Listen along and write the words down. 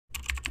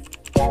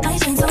I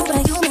shine so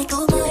bright, you make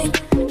go blind.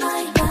 When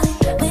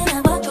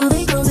I walk through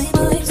these rosy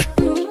vibes,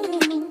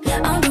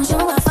 I'm not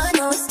sure if I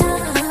know it's time.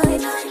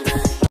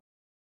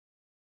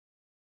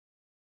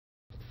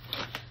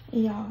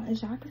 Y'all,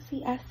 as y'all can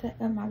see, I set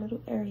up my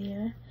little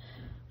area.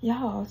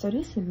 Y'all, so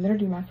this is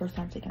literally my first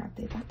time taking out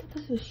this. I thought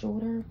this was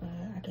shorter, but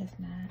I guess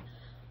not.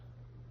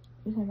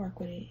 We're gonna work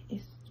with it.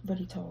 It's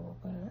really tall,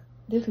 but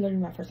this is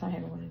literally my first time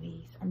having one of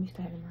these. I'm used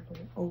to having my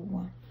little old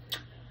one.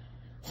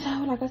 So,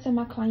 like I said,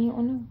 my client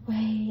on the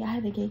way. I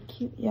had to get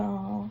cute,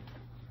 y'all.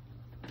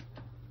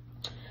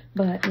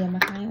 But yeah, my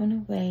client on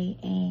the way,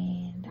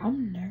 and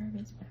I'm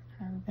nervous,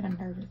 I'm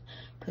nervous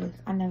because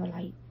I never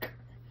like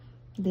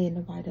did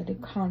nobody that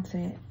did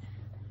content,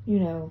 you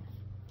know,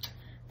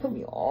 put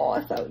me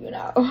on. So you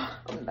know,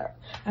 I'm nervous.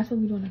 That's what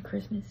we doing a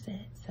Christmas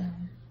set. So,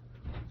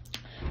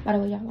 by the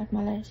way, y'all like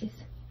my lashes?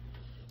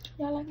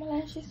 Y'all like my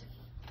lashes?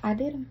 I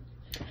did them.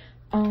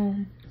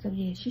 So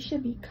yeah, she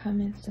should be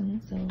coming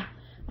soon. So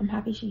I'm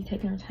happy she's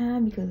taking her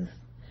time because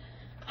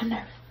I'm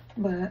nervous.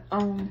 But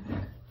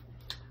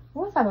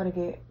what was I about to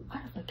get? I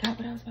forgot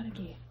what I was about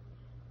to get.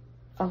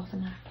 Oh,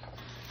 some knives.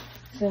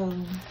 So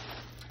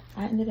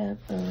I ended up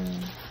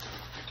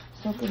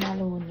soaking my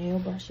little nail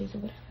brushes or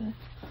whatever.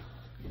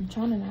 I'm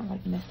trying to not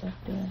like mess up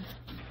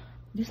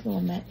this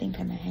little matte thing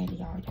kind of handy,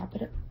 y'all. Y'all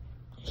better.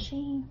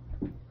 She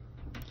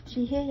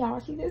here, y'all.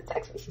 She just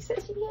texted me. She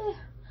said she here.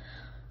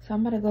 So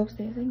I'm about to go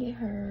upstairs and get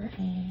her,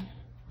 and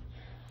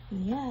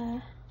yeah.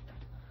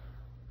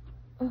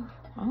 Oh,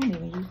 I don't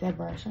even use that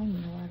brush. I don't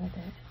even know where I got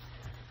that.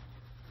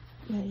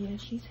 But yeah,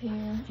 she's here,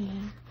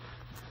 and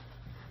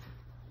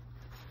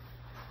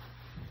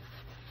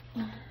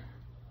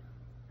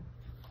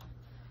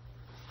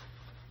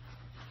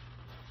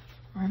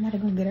I'm about to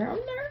go get her. I'm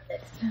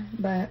nervous,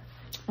 but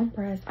I'm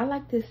pressed. I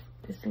like this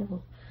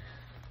little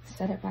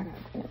setup I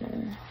got going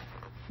on,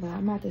 but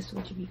I'm about to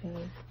switch it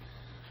because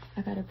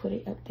I gotta put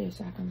it up there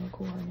so I can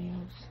record her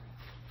nails.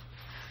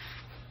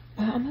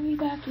 But I'm gonna be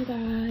back, you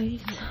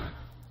guys.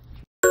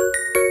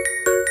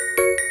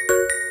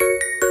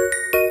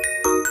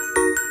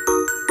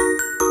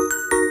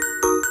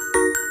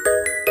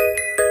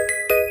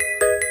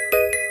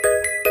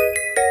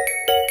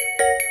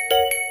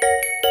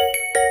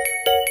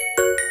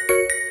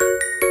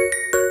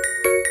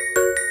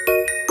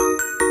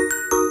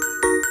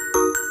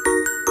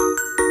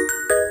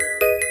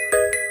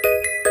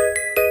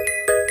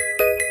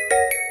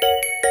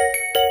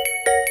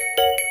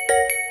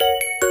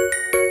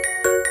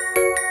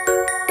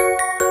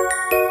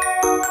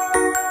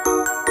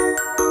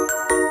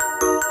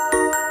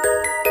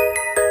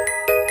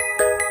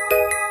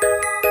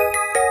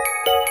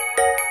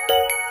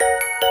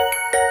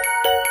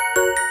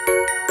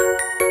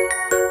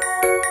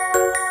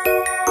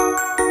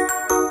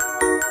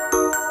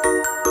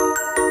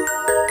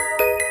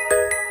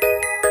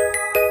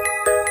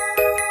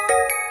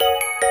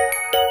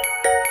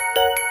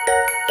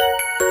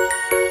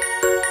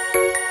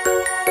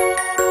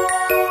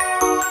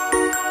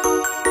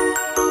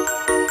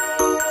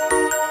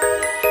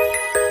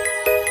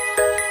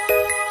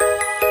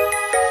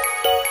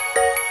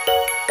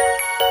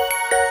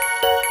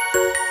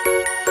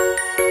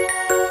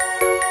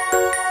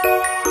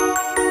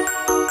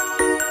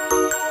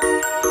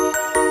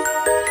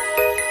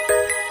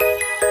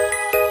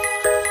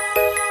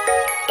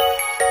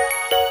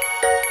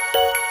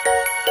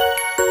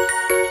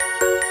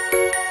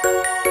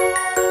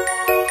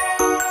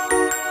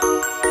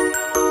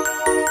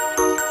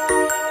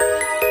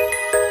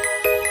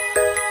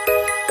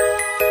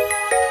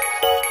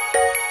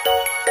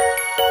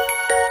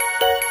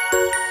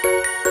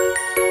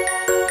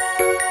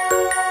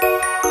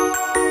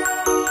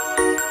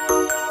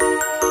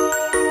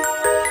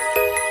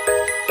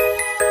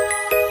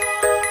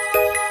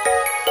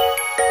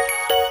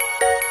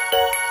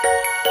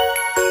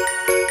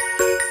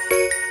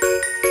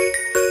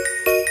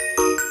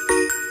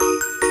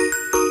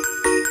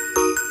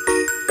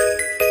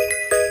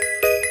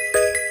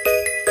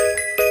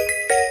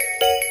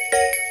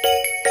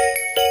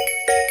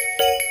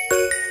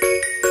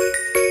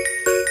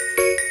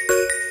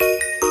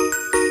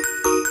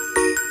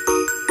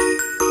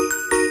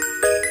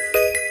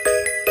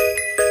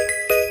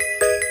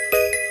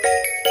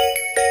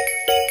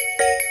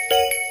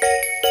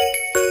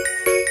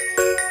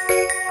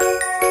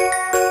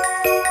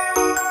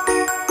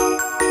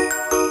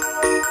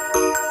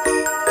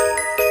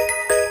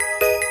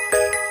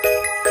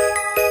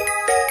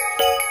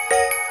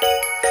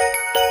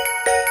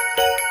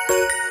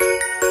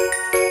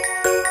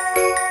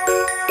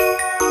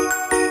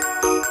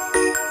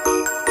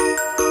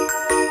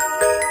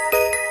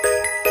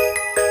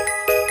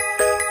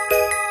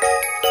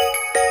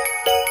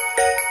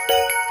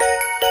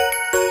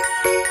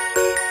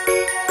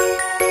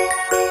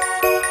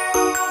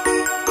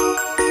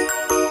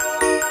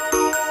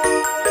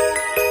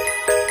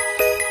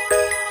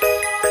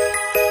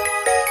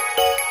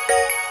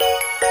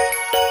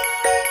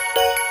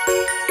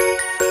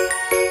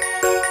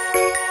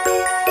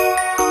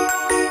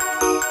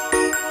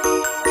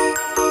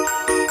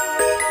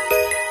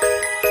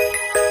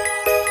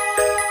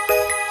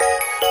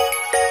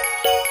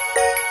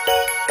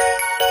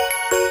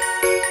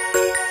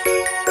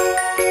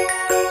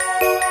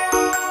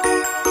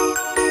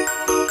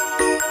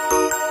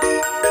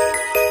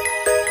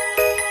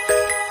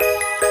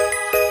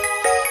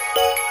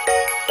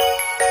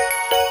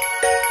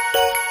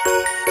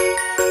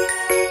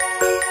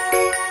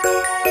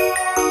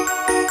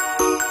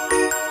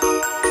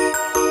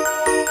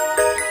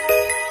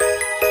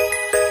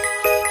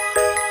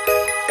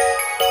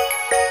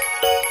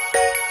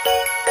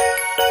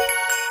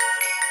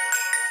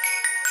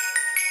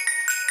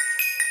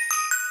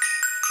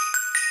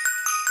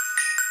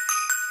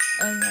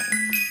 It's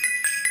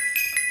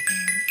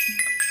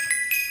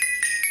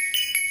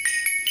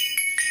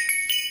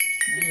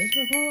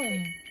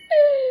recording.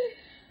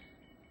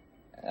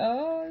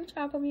 Oh, you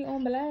trying to put me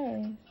on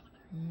blast?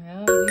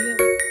 No, do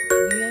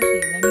your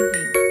shit. Let me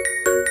see.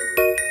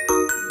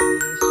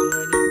 Yeah,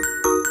 shorty.